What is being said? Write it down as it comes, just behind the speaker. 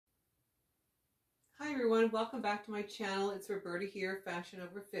Hi everyone, welcome back to my channel. It's Roberta here, Fashion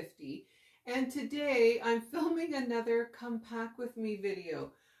Over 50. And today I'm filming another Come Pack With Me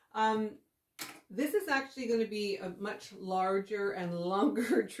video. This is actually going to be a much larger and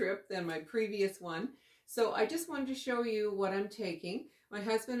longer trip than my previous one. So I just wanted to show you what I'm taking. My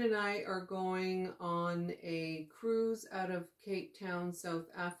husband and I are going on a cruise out of Cape Town, South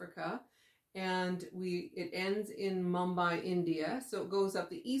Africa. And it ends in Mumbai, India. So it goes up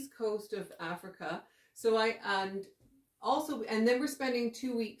the east coast of Africa. And then we're spending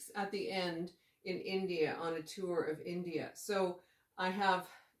 2 weeks at the end in India on a tour of India. So I have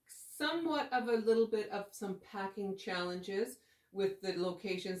somewhat of a little bit of some packing challenges with the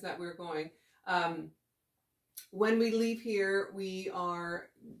locations that we're going. When we leave here, we are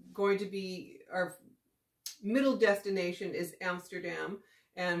going to be, our middle destination is Amsterdam.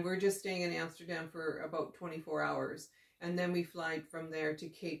 And we're just staying in Amsterdam for about 24 hours. And then we fly from there to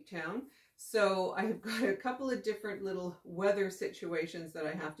Cape Town. So I have got a couple of different little weather situations that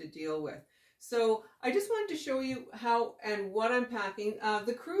I have to deal with. So I just wanted to show you how and what I'm packing.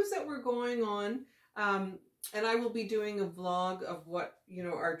 The cruise that we're going on, and I will be doing a vlog of what,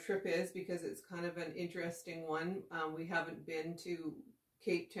 our trip is, because it's kind of an interesting one. We haven't been to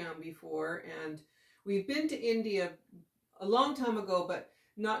Cape Town before, and we've been to India a long time ago, but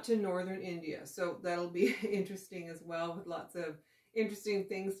not to northern India. So that'll be interesting as well, with lots of interesting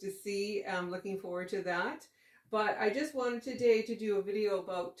things to see. I'm looking forward to that. But I just wanted today to do a video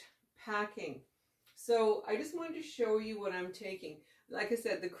about packing. So I just wanted to show you what I'm taking. Like I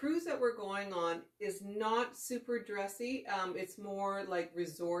said, the cruise that we're going on is not super dressy. It's more like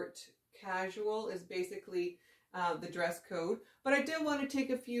resort casual is basically the dress code. But I did want to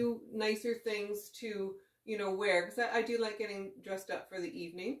take a few nicer things to wear, because I do like getting dressed up for the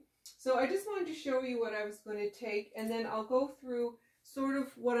evening. So I just wanted to show you what I was going to take, and then I'll go through sort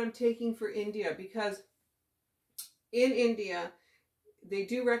of what I'm taking for India, because in India they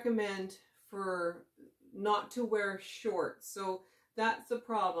do recommend for not to wear shorts. So that's the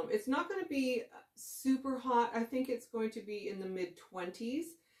problem. It's not going to be super hot. I think it's going to be in the mid-20s.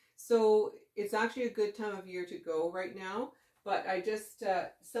 So it's actually a good time of year to go right now. But I just,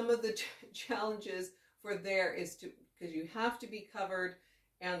 some of the challenges for there is because you have to be covered,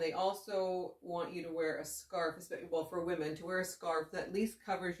 and they also want you to wear a scarf, well, for women, to wear a scarf that at least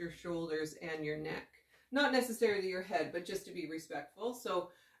covers your shoulders and your neck. Not necessarily your head, but just to be respectful. So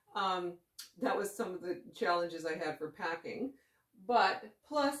that was some of the challenges I had for packing. But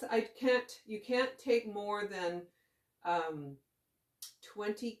plus, you can't take more than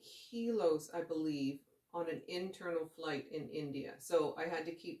 20 kilos, I believe, on an internal flight in India. So I had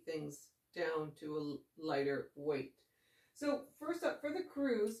to keep things down to a lighter weight. So first up, for the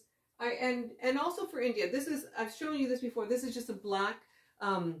cruise, and also for India, I've shown you this before. This is just a black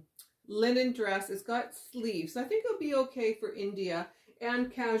linen dress. It's got sleeves, so I think it'll be okay for India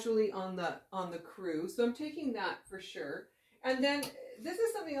and casually on the cruise. So I'm taking that for sure. And then this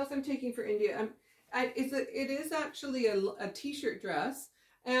is something else I'm taking for India. It is actually a t-shirt dress,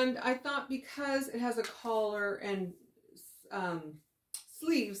 and I thought because it has a collar and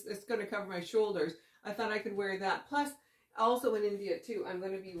sleeves that's going to cover my shoulders, I thought I could wear that. Plus, also in India too, I'm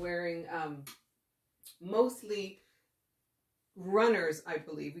going to be wearing mostly runners, I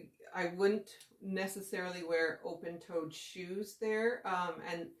believe. I wouldn't necessarily wear open-toed shoes there.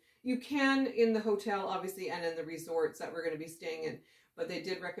 And you can in the hotel, obviously, and in the resorts that we're going to be staying in. But they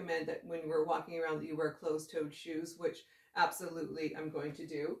did recommend that when we're walking around that you wear closed-toed shoes, which absolutely I'm going to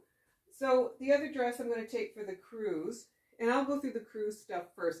do. So the other dress I'm going to take for the cruise, and I'll go through the cruise stuff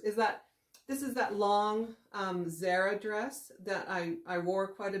first, this is that long Zara dress that I wore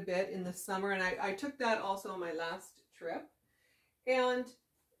quite a bit in the summer, and I took that also on my last trip. And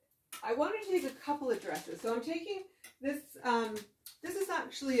I wanted to take a couple of dresses. So I'm taking this, this is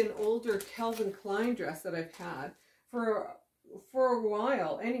actually an older Calvin Klein dress that I've had for a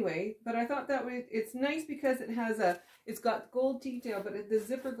while anyway, but I thought that it's nice because it's got gold detail, but the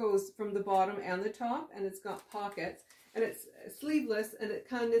zipper goes from the bottom and the top, and it's got pockets, and it's sleeveless, and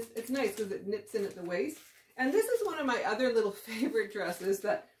it's nice because it nips in at the waist. And this is one of my other little favorite dresses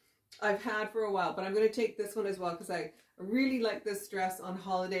that I've had for a while, but I'm going to take this one as well because I really like this dress on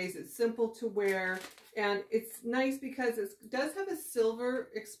holidays. It's simple to wear, and it's nice because it does have a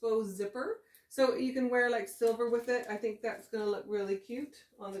silver exposed zipper, so you can wear like silver with it. I think that's going to look really cute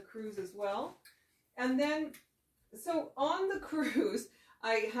on the cruise as well. And then, so on the cruise,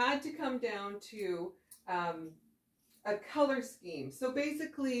 I had to come down to a color scheme. So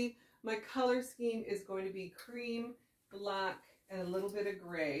basically, my color scheme is going to be cream, black, and a little bit of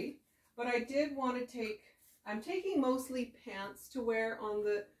gray. But I did want to I'm taking mostly pants to wear on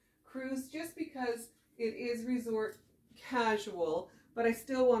the cruise, just because it is resort casual, but I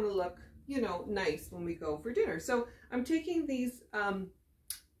still want to look, you know, nice when we go for dinner. So I'm taking these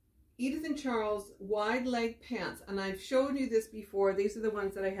Edith and Charles wide leg pants, and I've showed you this before. These are the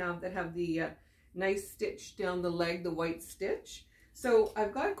ones that I have that have the nice stitch down the leg, the white stitch. So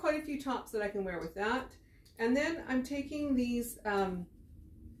I've got quite a few tops that I can wear with that. And then I'm taking these,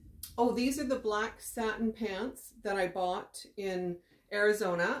 these are the black satin pants that I bought in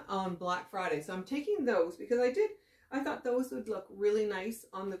Arizona on Black Friday. So I'm taking those because I thought those would look really nice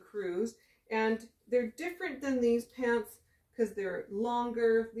on the cruise. And they're different than these pants because they're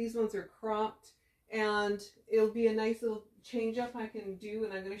longer. These ones are cropped, and it'll be a nice little change up I can do.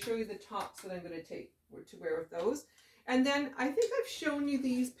 And I'm going to show you the tops that I'm going to take to wear with those. And then I think I've shown you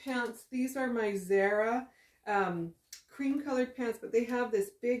these pants. These are my Zara cream colored pants, but they have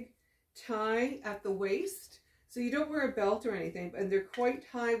this big tie at the waist. So you don't wear a belt or anything, and they're quite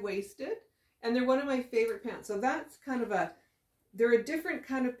high waisted. And they're one of my favorite pants. So that's kind of they're a different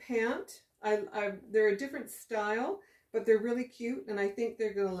kind of pant. They're a different style, but they're really cute. And I think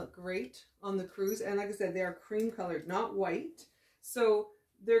they're going to look great on the cruise. And like I said, they are cream colored, not white. So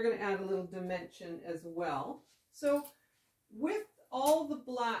they're going to add a little dimension as well. So with all the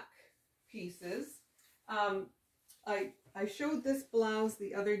black pieces, I showed this blouse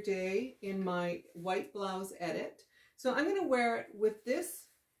the other day in my white blouse edit. So I'm going to wear it with this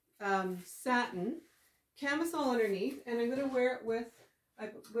satin camisole underneath, and I'm going to wear it with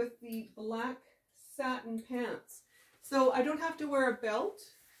the black satin pants. So I don't have to wear a belt,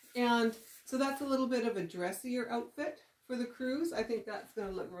 and so that's a little bit of a dressier outfit for the cruise. I think that's going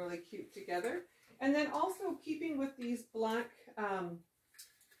to look really cute together. And then also keeping with these black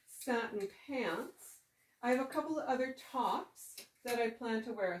satin pants, I have a couple of other tops that I plan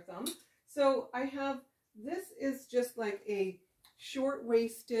to wear with them. So I have, this is just like a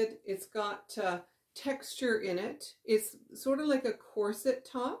short-waisted, it's got texture in it. It's sort of like a corset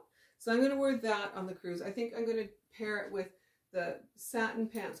top. So I'm going to wear that on the cruise. I think I'm going to pair it with the satin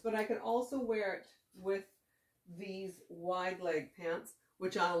pants, but I can also wear it with these wide leg pants,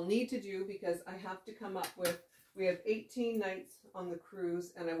 which I'll need to do because I have to come up with, we have 18 nights on the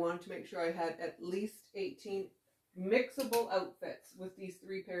cruise, and I wanted to make sure I had at least 18 mixable outfits with these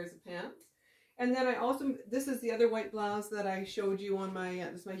 3 pairs of pants. And then I also, this is the other white blouse that I showed you on my,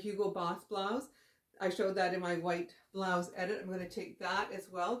 this is my Hugo Boss blouse. I showed that in my white blouse edit. I'm going to take that as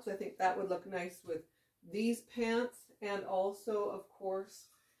well because I think that would look nice with these pants, and also, of course,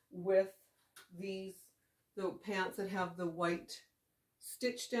 with these, the pants that have the white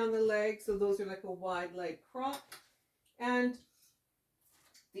stitch down the leg. So those are like a wide leg crop. And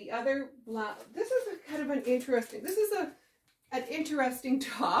the other blouse, this is a kind of an interesting, this is an interesting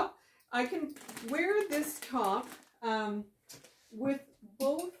top. I can wear this top with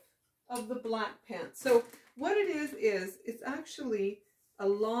both of the black pants. So what it is it's actually a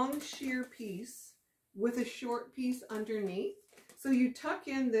long sheer piece with a short piece underneath. So you tuck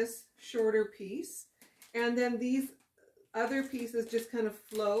in this shorter piece, and then these other pieces just kind of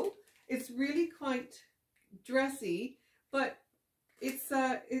flow. It's really quite dressy, but it's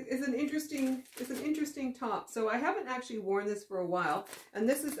an interesting top. So I haven't actually worn this for a while, and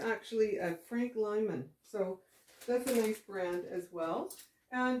this is actually a Frank Lyman. So that's a nice brand as well.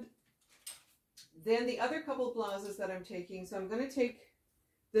 And then the other couple blouses that I'm taking, so I'm going to take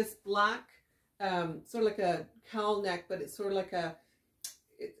this black, sort of like a cowl neck, but it's sort of like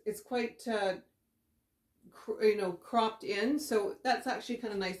it's quite, you know, cropped in. So that's actually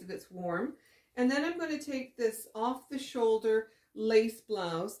kind of nice if it's warm. And then I'm going to take this off the shoulder lace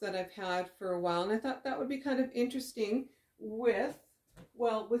blouse that I've had for a while. And I thought that would be kind of interesting with,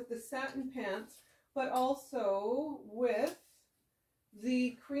 well, with the satin pants, but also with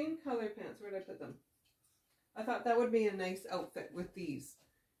the cream color pants. Where did I put them? I thought that would be a nice outfit with these.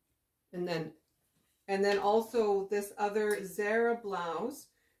 And then also this other Zara blouse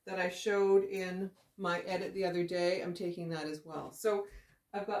that I showed in my edit the other day, I'm taking that as well. So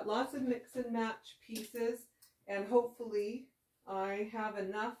I've got lots of mix and match pieces, and hopefully I have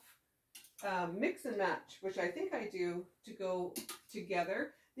enough mix and match, which I think I do, to go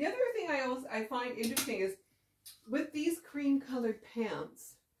together. The other thing I find interesting is with these cream colored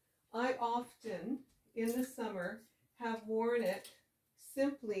pants, I often in the summer have worn it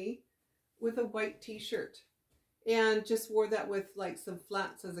simply with a white t-shirt and just wore that with like some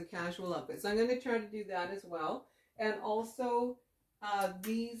flats as a casual outfit. So I'm going to try to do that as well. And also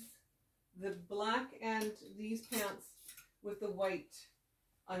the black and these pants with the white,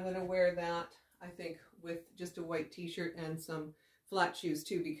 I'm going to wear that, I think, with just a white t-shirt and some flat shoes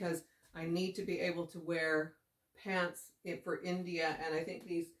too, because I need to be able to wear pants for India, and I think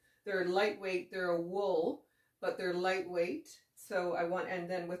these They're lightweight. They're a wool, but they're lightweight. So I want, and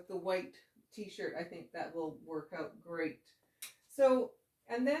then with the white t-shirt, I think that will work out great. So,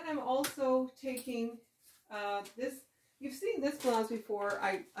 and then I'm also taking this. You've seen this blouse before.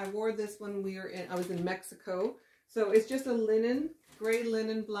 I wore this when I was in Mexico. So it's just a linen, gray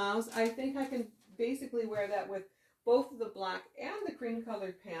linen blouse. I think I can basically wear that with both the black and the cream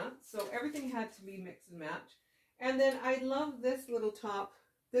colored pants. So everything had to be mix and match. And then I love this little top.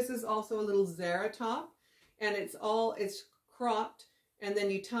 This is also a little Zara top, and it's cropped, and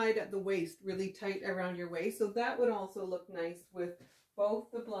then you tie it at the waist, really tight around your waist. So that would also look nice with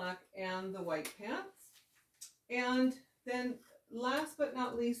both the black and the white pants. And then last but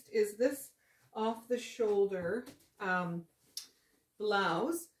not least is this off the shoulder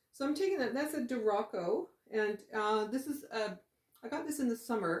blouse. So I'm taking that's a Duraco, and this is I got this in the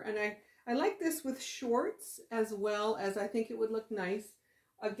summer, and I like this with shorts as well, as I think it would look nice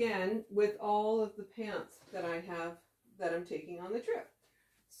again with all of the pants that I have that I'm taking on the trip.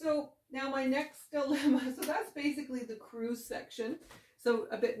 So now my next dilemma, so that's basically the cruise section, so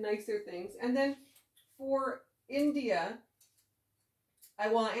a bit nicer things. And then for India, I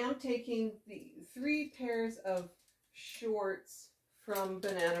am taking the 3 pairs of shorts from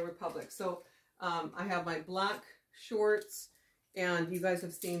Banana Republic. So I have my black shorts, and you guys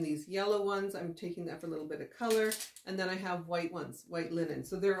have seen these yellow ones. I'm taking that for a little bit of color. And then I have white ones, white linen.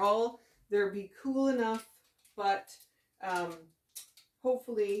 So they'll be cool enough, but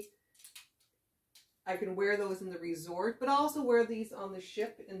hopefully I can wear those in the resort, but I'll also wear these on the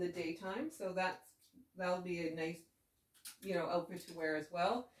ship in the daytime. So that'll be a nice, outfit to wear as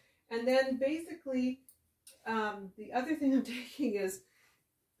well. And then basically the other thing I'm taking is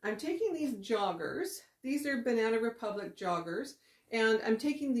I'm taking these joggers. These are Banana Republic joggers, and I'm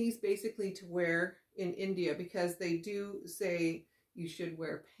taking these basically to wear in India because they do say you should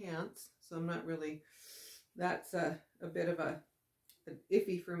wear pants. So I'm not really, that's a bit of an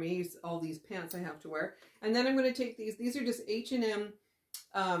iffy for me, all these pants I have to wear. And then I'm going to take these are just H&M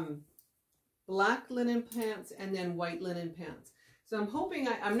black linen pants and then white linen pants. So I'm hoping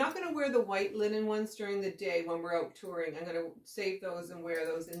I'm not going to wear the white linen ones during the day when we're out touring. I'm going to save those and wear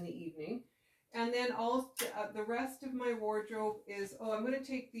those in the evening. And then all the rest of my wardrobe is, I'm going to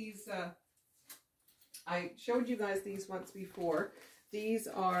take these, I showed you guys these once before. These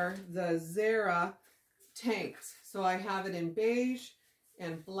are the Zara tanks. So I have it in beige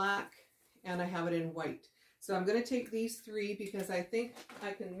and black, and I have it in white. So I'm going to take these 3 because I think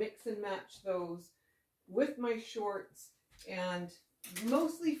I can mix and match those with my shorts, and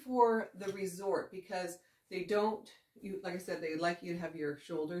mostly for the resort because they don't, like I said, they like you to have your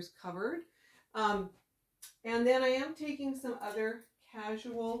shoulders covered. And then I am taking some other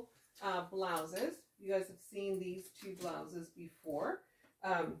casual blouses. You guys have seen these 2 blouses before.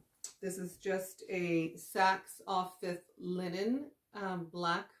 This is just a Saks Off Fifth linen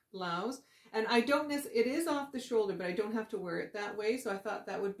black blouse. And it is off the shoulder, but I don't have to wear it that way. So I thought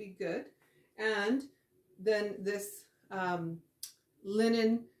that would be good. And then this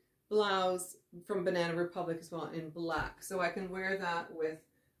linen blouse from Banana Republic as well in black. So I can wear that with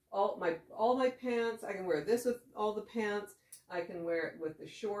all my pants. I can wear this with all the pants. I can wear it with the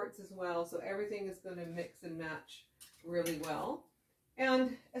shorts as well. So everything is going to mix and match really well.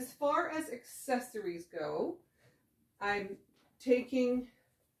 And as far as accessories go, I'm taking,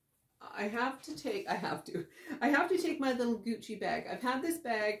 I have to take my little Gucci bag. I've had this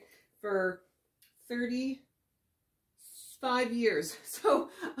bag for 35 years. So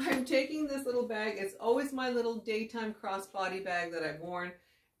I'm taking this little bag. It's always my little daytime crossbody bag that I've worn.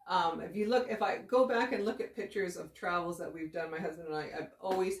 If I go back and look at pictures of travels that we've done, my husband and I've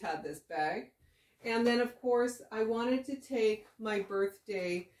always had this bag. And then of course I wanted to take my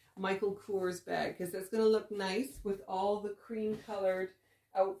birthday Michael Kors bag because that's going to look nice with all the cream colored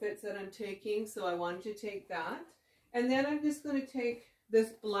outfits that I'm taking. So I wanted to take that. And then I'm just going to take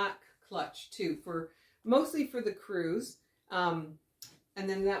this black clutch too, mostly for the cruise. And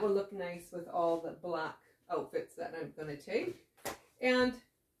then that will look nice with all the black outfits that I'm going to take. And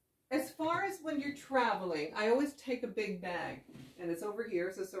as far as when you're traveling, I always take a big bag, and it's over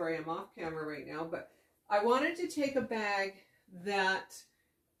here, so sorry, I'm off camera right now, but I wanted to take a bag that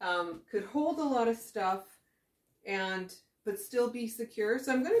could hold a lot of stuff but still be secure.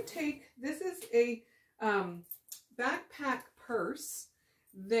 So I'm going to take, this is a backpack purse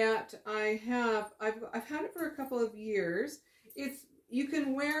that I have, I've had it for a couple of years. You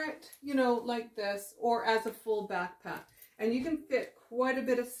can wear it, like this, or as a full backpack. And you can fit quite a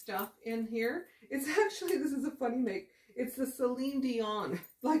bit of stuff in here. It's actually, this is a funny make. It's the Celine Dion,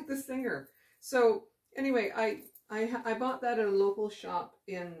 like the singer. So anyway, I bought that at a local shop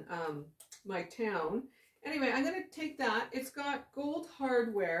in my town. Anyway, I'm going to take that. It's got gold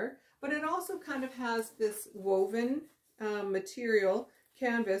hardware, but it also kind of has this woven material,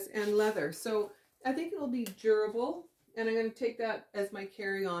 canvas, and leather. So I think it'll be durable, and I'm going to take that as my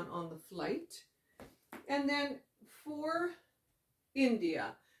carry-on on the flight. And then for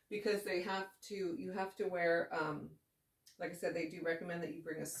India, because they have to, you have to wear, like I said, they do recommend that you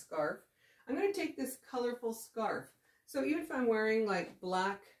bring a scarf. I'm going to take this colorful scarf. So even if I'm wearing like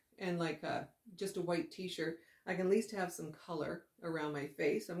black and like just a white t-shirt, I can at least have some color around my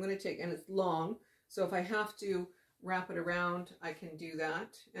face. I'm going to take, and it's long, so if I have to wrap it around, I can do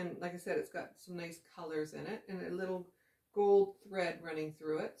that. And like I said, it's got some nice colors in it and a little gold thread running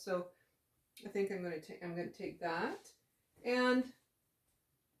through it. So I think I'm going to take that. And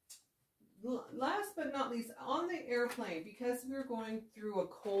last but not least, on the airplane, because we're going through a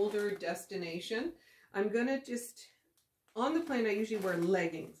colder destination, I'm going to just, on the plane, I usually wear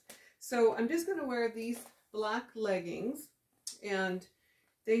leggings. So I'm just going to wear these black leggings, and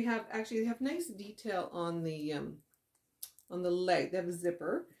they have nice detail on the leg. They have a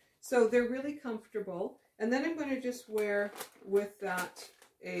zipper, so they're really comfortable. And then I'm going to just wear with that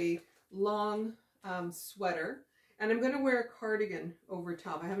a long sweater, and I'm going to wear a cardigan over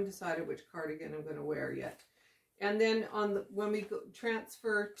top. I haven't decided which cardigan I'm going to wear yet. And then when we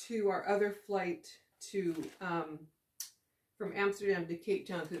transfer to our other flight to from Amsterdam to Cape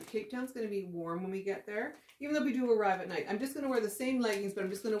Town, because Cape Town's going to be warm when we get there, even though we do arrive at night. I'm just going to wear the same leggings, but I'm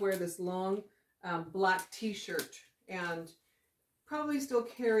just going to wear this long black t-shirt and probably still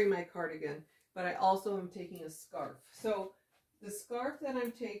carry my cardigan, but I also am taking a scarf. So the scarf that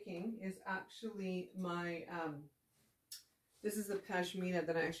I'm taking is actually my, this is a pashmina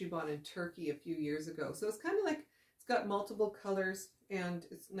that I actually bought in Turkey a few years ago. So it's kind of like, it's got multiple colors and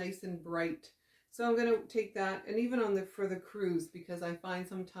it's nice and bright. So I'm going to take that, and even for the cruise, because I find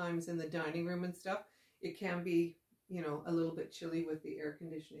sometimes in the dining room and stuff, it can be, you know, a little bit chilly with the air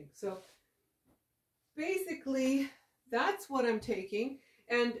conditioning. So basically, that's what I'm taking.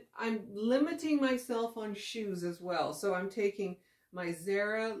 And I'm limiting myself on shoes as well. So I'm taking my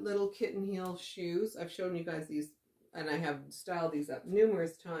Zara little kitten heel shoes. I've shown you guys these, and I have styled these up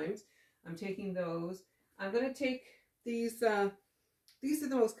numerous times. I'm taking those. I'm going to take these are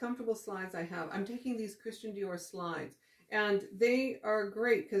the most comfortable slides I have. I'm taking these Christian Dior slides, and they are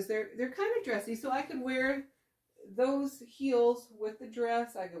great because they're kind of dressy. So I could wear those heels with the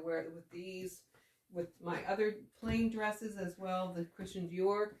dress. I could wear it with these, with my other plain dresses as well, the Christian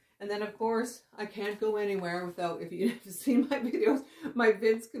Dior. And then of course, I can't go anywhere without, if you've seen my videos, my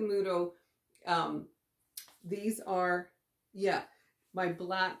Vince Camuto. These are, yeah, my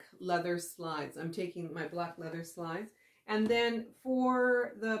black leather slides. I'm taking my black leather slides. And then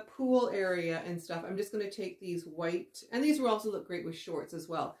for the pool area and stuff, I'm just going to take these white, and these will also look great with shorts as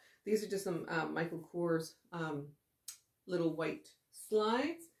well. These are just some Michael Kors little white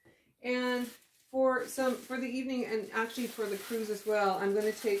slides. And for the evening, and actually for the cruise as well, I'm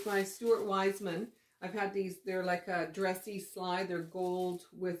going to take my Stuart Weitzman. I've had these, they're like a dressy slide. They're gold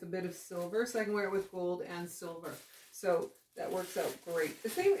with a bit of silver, so I can wear it with gold and silver. So that works out great.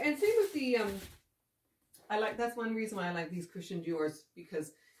 Same with the, that's one reason why I like these Christian Dior's,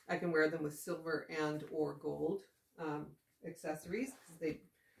 because I can wear them with silver and or gold accessories, because they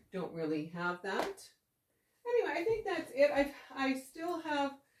don't really have that. Anyway, I think that's it. I still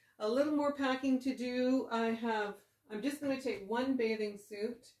have a little more packing to do. I'm just going to take one bathing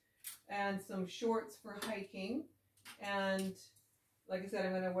suit and some shorts for hiking. And like I said,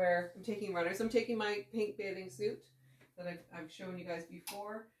 I'm taking runners. I'm taking my pink bathing suit that I've shown you guys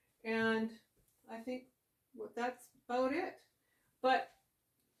before. And I think that's about it. But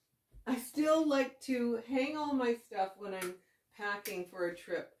I still like to hang all my stuff when I'm packing for a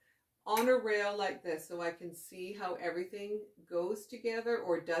trip on a rail like this, so I can see how everything goes together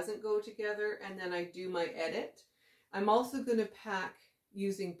or doesn't go together, and then I do my edit. I'm also going to pack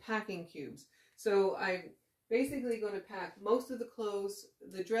using packing cubes. So I'm basically going to pack most of the clothes,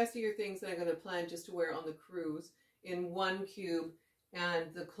 the dressier things that I'm going to plan just to wear on the cruise, in one cube,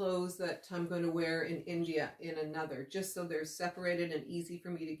 and the clothes that I'm going to wear in India in another, just so they're separated and easy for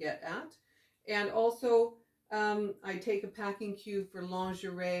me to get at. And also I take a packing cube for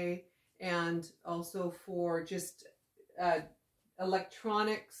lingerie, and also for just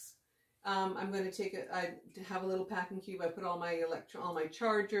electronics. I'm going to have a little packing cube. I put all my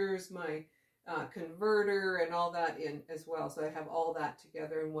chargers, my converter, and all that in as well. So I have all that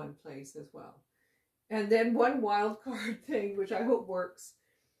together in one place as well. And then one wild card thing, which I hope works.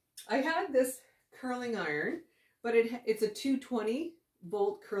 I had this curling iron, but it's a 220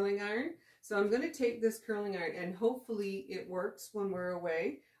 volt curling iron. So I'm going to take this curling iron, and hopefully it works when we're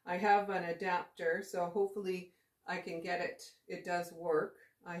away. I have an adapter, so hopefully I can get it. It does work.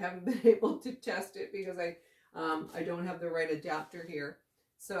 I haven't been able to test it because I don't have the right adapter here.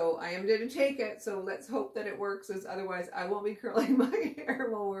 So I am going to take it, so let's hope that it works, as otherwise I won't be curling my hair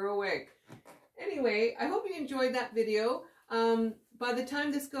while we're away. Anyway, I hope you enjoyed that video. By the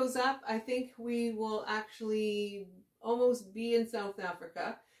time this goes up, I think we will actually almost be in South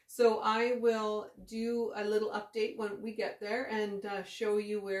Africa. So I will do a little update when we get there and show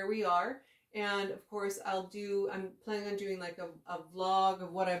you where we are. And of course I'm planning on doing like a vlog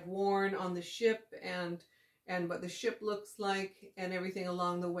of what I've worn on the ship and what the ship looks like and everything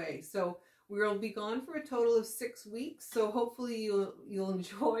along the way. So we'll be gone for a total of 6 weeks. So hopefully you'll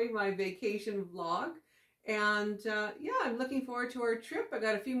enjoy my vacation vlog. And yeah, I'm looking forward to our trip. I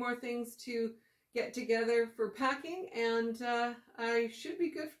got a few more things to get together for packing, and I should be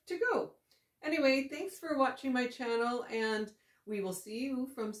good to go. Anyway, thanks for watching my channel, and we will see you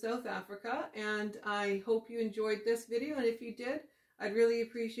from South Africa. And I hope you enjoyed this video, and if you did, I'd really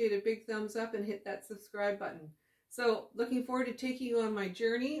appreciate a big thumbs up and hit that subscribe button. So looking forward to taking you on my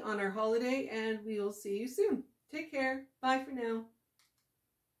journey on our holiday, and we will see you soon. Take care. Bye for now.